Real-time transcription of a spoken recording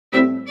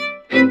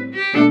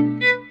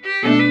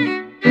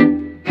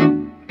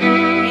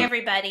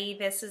everybody.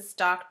 This is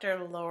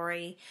Dr.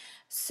 Lori.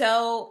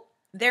 So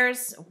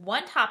there's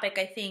one topic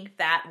I think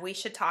that we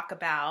should talk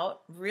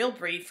about real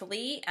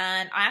briefly,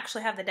 and I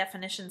actually have the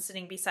definition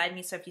sitting beside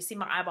me, so if you see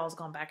my eyeballs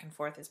going back and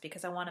forth, it's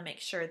because I want to make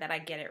sure that I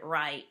get it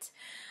right.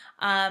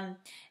 And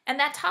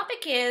that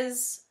topic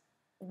is,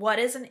 what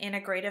is an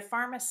integrative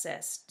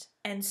pharmacist?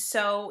 And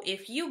so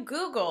if you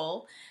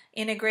Google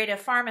integrative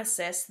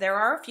pharmacist, there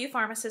are a few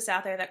pharmacists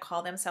out there that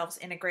call themselves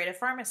integrative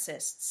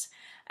pharmacists.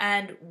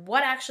 And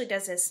what actually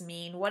does this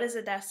mean? What is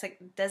a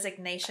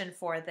designation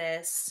for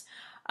this?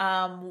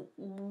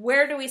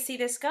 Where do we see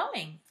this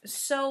going?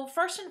 So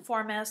first and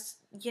foremost,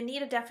 you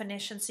need a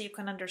definition so you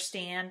can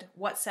understand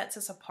what sets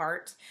us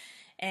apart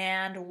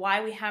and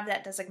why we have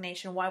that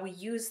designation, why we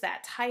use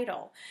that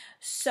title.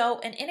 So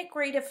an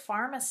integrative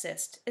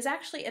pharmacist is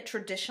actually a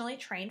traditionally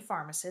trained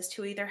pharmacist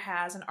who either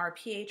has an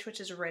RPH, which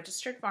is a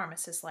registered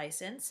pharmacist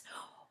license,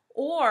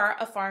 or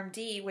a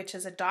PharmD, which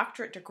is a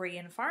doctorate degree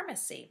in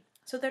pharmacy.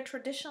 So they're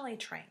traditionally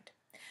trained.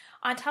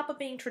 On top of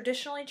being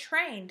traditionally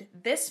trained,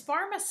 this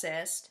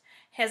pharmacist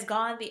has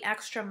gone the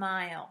extra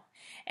mile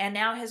and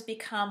now has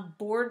become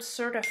board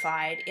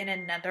certified in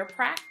another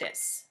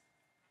practice.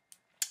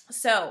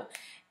 So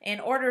in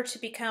order to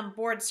become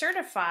board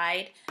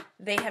certified,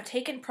 they have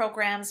taken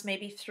programs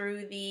maybe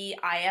through the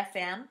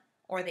IFM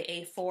or the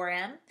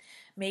A4M.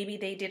 Maybe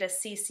they did a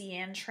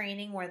CCN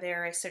training where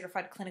they're a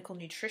certified clinical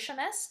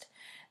nutritionist.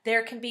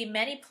 There can be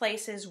many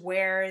places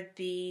where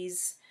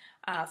these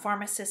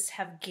pharmacists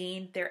have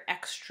gained their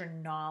extra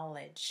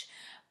knowledge.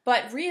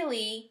 But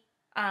really,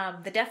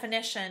 the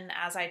definition,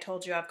 as I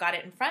told you, I've got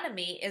it in front of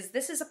me, is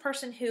this is a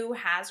person who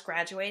has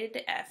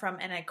graduated from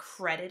an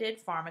accredited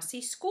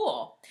pharmacy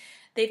school.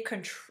 They've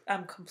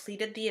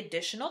completed the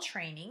additional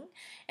training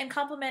and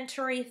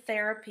complementary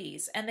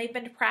therapies, and they've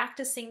been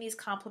practicing these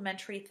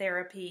complementary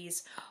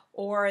therapies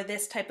or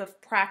this type of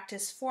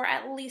practice for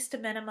at least a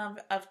minimum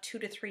of 2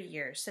 to 3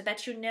 years, so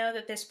that you know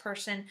that this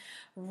person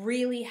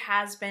really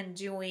has been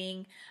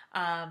doing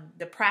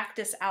the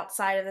practice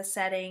outside of the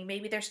setting.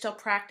 Maybe they're still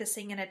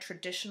practicing in a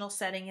traditional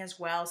setting as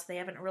well, so they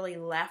haven't really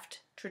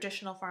left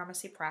traditional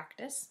pharmacy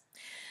practice.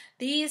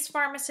 These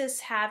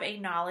pharmacists have a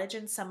knowledge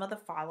in some of the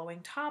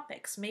following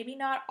topics. Maybe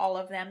not all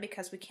of them,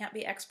 because we can't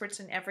be experts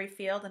in every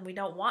field, and we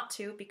don't want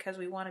to, because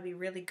we want to be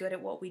really good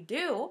at what we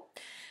do.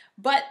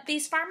 But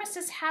these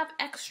pharmacists have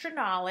extra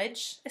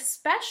knowledge,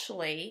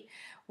 especially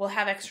will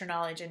have extra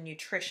knowledge in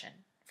nutrition,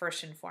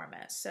 first and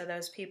foremost. So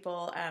those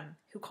people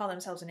who call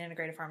themselves an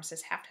integrative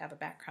pharmacist have to have a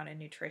background in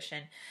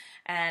nutrition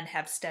and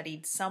have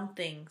studied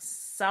something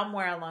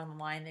somewhere along the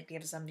line that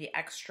gives them the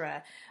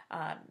extra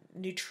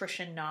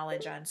nutrition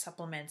knowledge on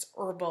supplements,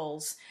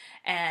 herbals,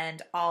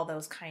 and all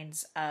those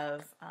kinds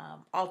of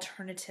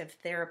alternative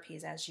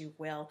therapies, as you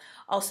will.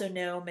 Also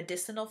know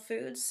medicinal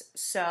foods.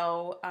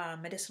 So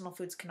medicinal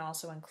foods can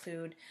also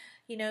include,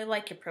 you know,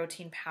 like your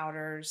protein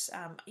powders.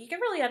 You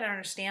can really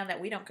understand that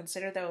we don't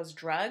consider those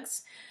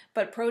drugs,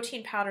 but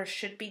protein powders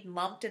should be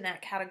lumped in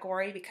that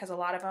category because a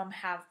lot of them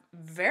have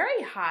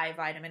very high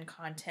vitamin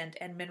content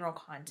and mineral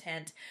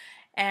content,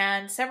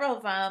 and several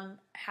of them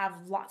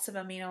have lots of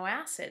amino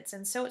acids.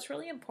 And so it's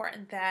really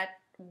important that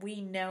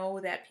we know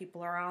that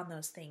people are on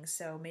those things.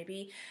 So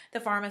maybe the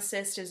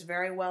pharmacist is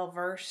very well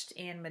versed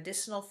in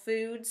medicinal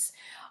foods.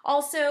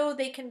 Also,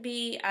 they can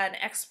be an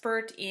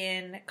expert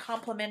in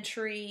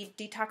complementary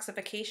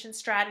detoxification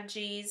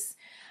strategies.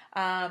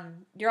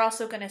 You're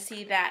also going to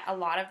see that a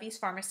lot of these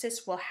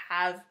pharmacists will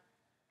have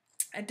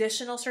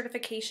additional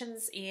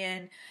certifications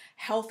in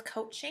health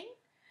coaching.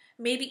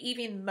 Maybe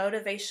even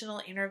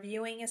motivational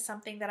interviewing is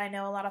something that I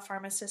know a lot of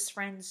pharmacist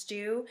friends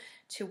do,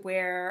 to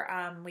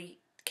where we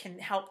can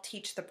help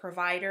teach the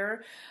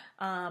provider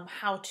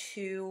how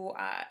to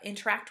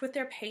interact with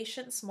their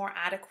patients more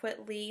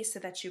adequately, so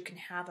that you can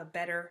have a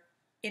better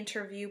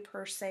interview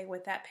per se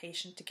with that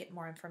patient to get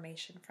more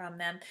information from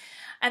them.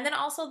 And then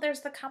also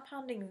there's the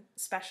compounding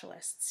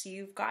specialists.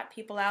 You've got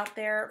people out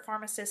there,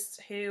 pharmacists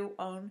who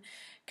own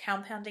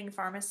compounding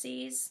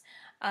pharmacies,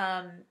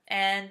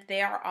 and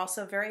they are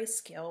also very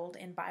skilled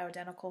in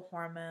bioidentical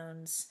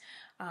hormones,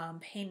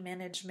 pain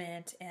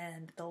management,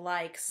 and the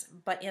likes,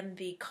 but in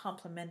the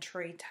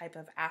complementary type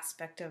of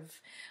aspect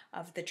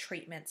of the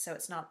treatment. So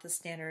it's not the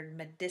standard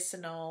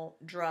medicinal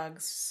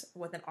drugs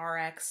with an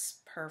RX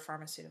per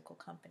pharmaceutical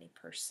company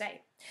per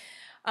se.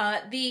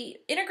 The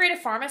integrative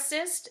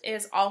pharmacist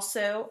is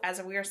also,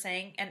 as we were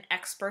saying, an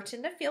expert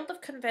in the field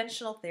of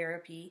conventional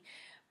therapy,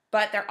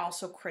 but they're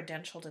also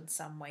credentialed in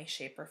some way,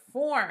 shape, or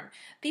form.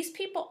 These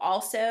people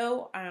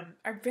also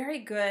are very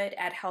good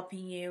at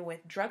helping you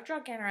with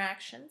drug-drug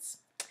interactions,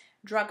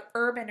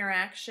 drug-herb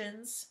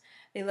interactions.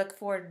 They look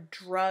for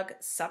drug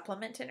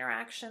supplement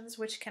interactions,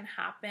 which can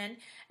happen,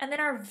 and then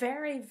are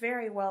very,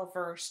 very well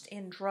versed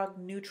in drug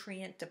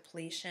nutrient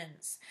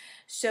depletions.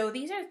 So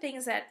these are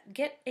things that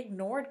get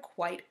ignored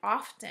quite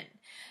often.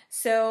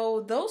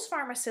 So those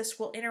pharmacists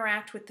will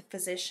interact with the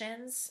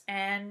physicians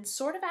and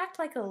sort of act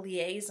like a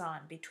liaison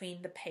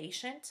between the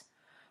patient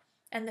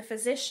and the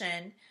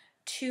physician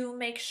to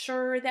make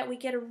sure that we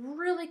get a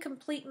really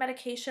complete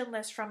medication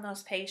list from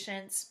those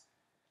patients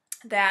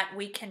that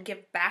we can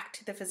give back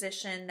to the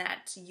physician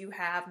that you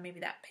have, maybe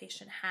that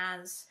patient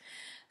has,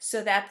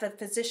 so that the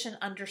physician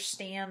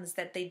understands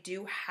that they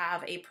do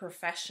have a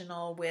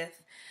professional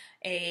with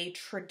a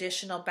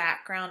traditional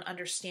background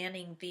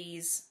understanding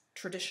these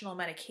traditional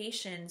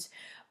medications,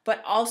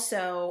 but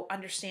also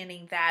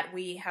understanding that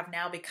we have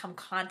now become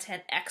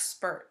content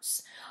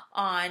experts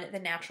on the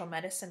natural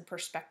medicine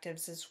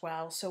perspectives as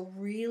well. So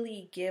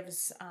really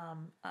gives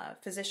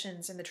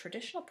physicians in the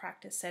traditional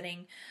practice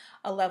setting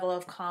a level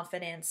of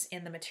confidence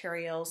in the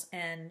materials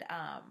and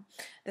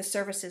the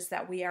services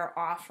that we are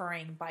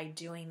offering by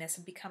doing this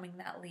and becoming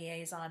that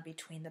liaison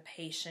between the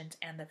patient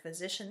and the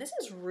physician. This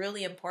is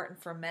really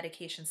important for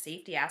medication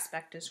safety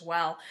aspect as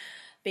well,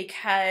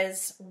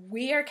 because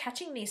we are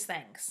catching these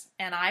things,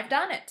 and I've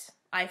done it.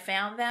 I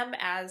found them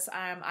as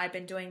I've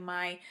been doing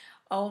my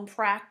own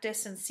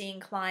practice and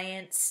seeing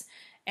clients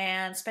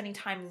and spending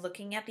time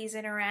looking at these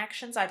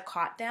interactions. I've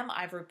caught them.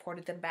 I've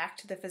reported them back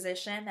to the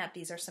physician that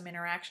these are some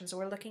interactions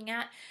we're looking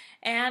at,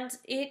 and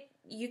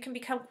you can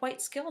become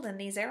quite skilled in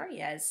these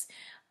areas.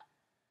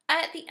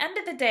 At the end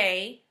of the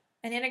day,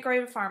 an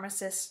integrative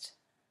pharmacist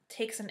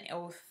takes an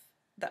oath.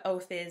 The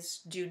oath is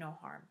do no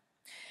harm.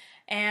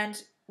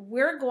 And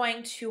we're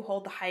going to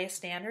hold the highest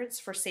standards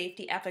for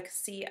safety,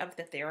 efficacy of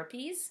the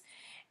therapies,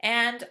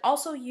 and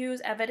also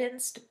use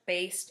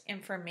evidence-based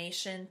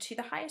information to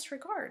the highest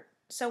regard.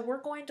 So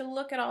we're going to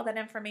look at all that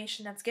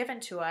information that's given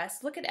to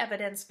us, look at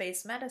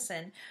evidence-based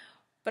medicine,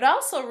 but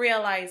also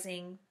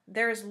realizing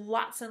there's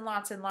lots and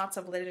lots and lots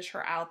of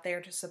literature out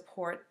there to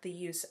support the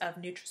use of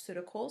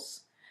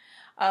nutraceuticals,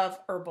 of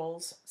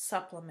herbals,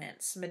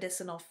 supplements,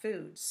 medicinal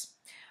foods,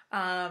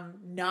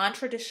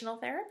 non-traditional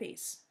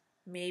therapies.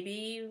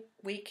 Maybe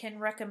we can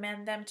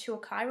recommend them to a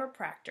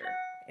chiropractor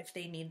if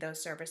they need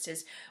those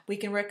services. We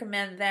can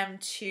recommend them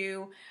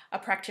to a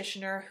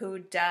practitioner who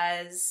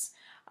does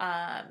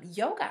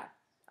yoga.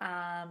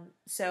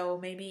 So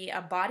maybe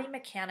a body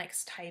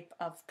mechanics type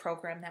of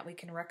program that we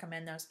can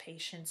recommend those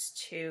patients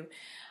to.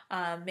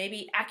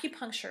 Maybe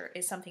acupuncture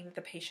is something that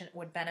the patient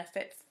would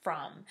benefit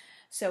from.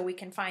 So we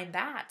can find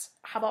that.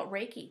 How about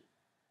Reiki?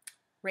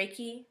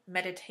 Reiki,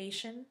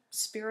 meditation,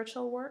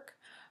 spiritual work,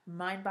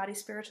 mind-body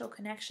spiritual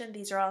connection.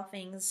 These are all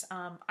things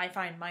I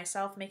find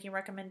myself making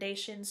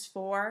recommendations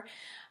for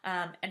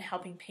and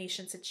helping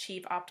patients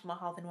achieve optimal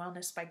health and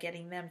wellness by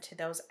getting them to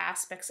those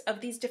aspects of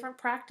these different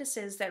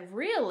practices that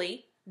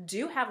really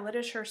do have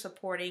literature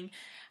supporting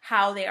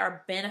how they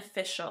are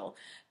beneficial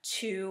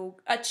to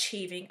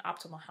achieving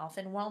optimal health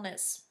and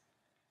wellness.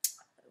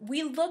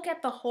 We look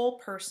at the whole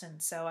person.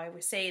 So I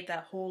would say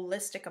the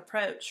holistic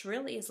approach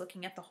really is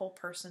looking at the whole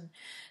person,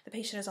 the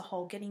patient as a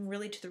whole, getting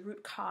really to the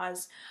root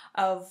cause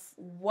of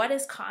what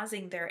is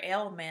causing their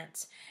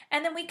ailment.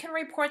 And then we can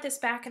report this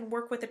back and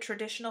work with a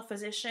traditional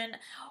physician,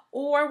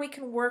 or we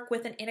can work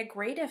with an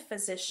integrative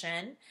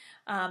physician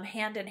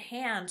hand in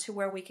hand to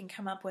where we can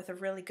come up with a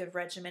really good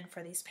regimen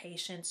for these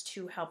patients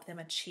to help them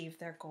achieve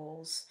their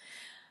goals.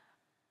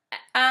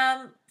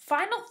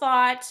 Final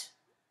thought.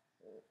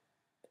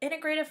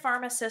 Integrative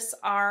pharmacists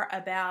are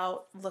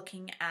about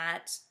looking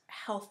at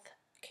health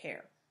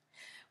care.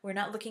 We're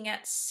not looking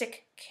at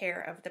sick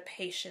care of the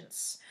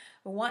patients.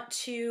 We want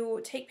to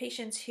take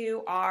patients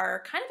who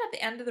are kind of at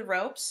the end of the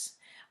ropes,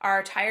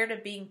 are tired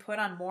of being put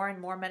on more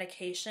and more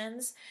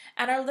medications,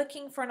 and are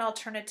looking for an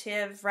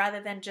alternative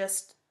rather than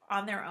just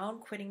on their own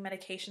quitting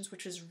medications,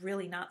 which is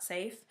really not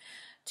safe,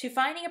 to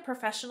finding a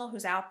professional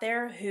who's out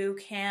there who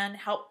can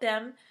help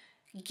them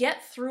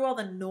get through all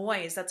the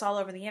noise that's all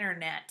over the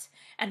internet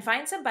and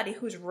find somebody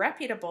who's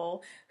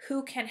reputable,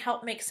 who can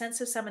help make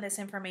sense of some of this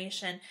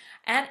information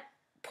and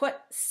put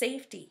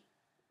safety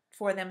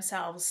for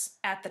themselves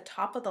at the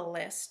top of the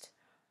list.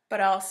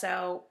 But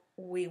also,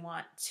 we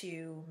want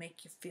to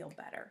make you feel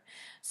better.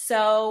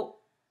 So,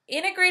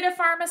 integrative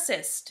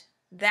pharmacist,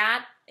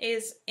 that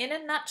is in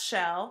a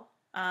nutshell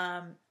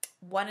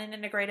what an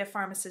integrative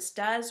pharmacist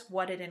does,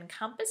 what it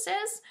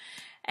encompasses.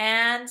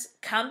 And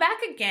come back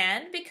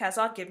again because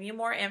I'll give you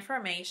more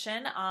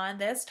information on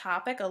this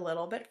topic a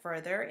little bit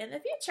further in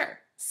the future.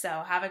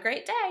 So have a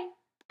great day.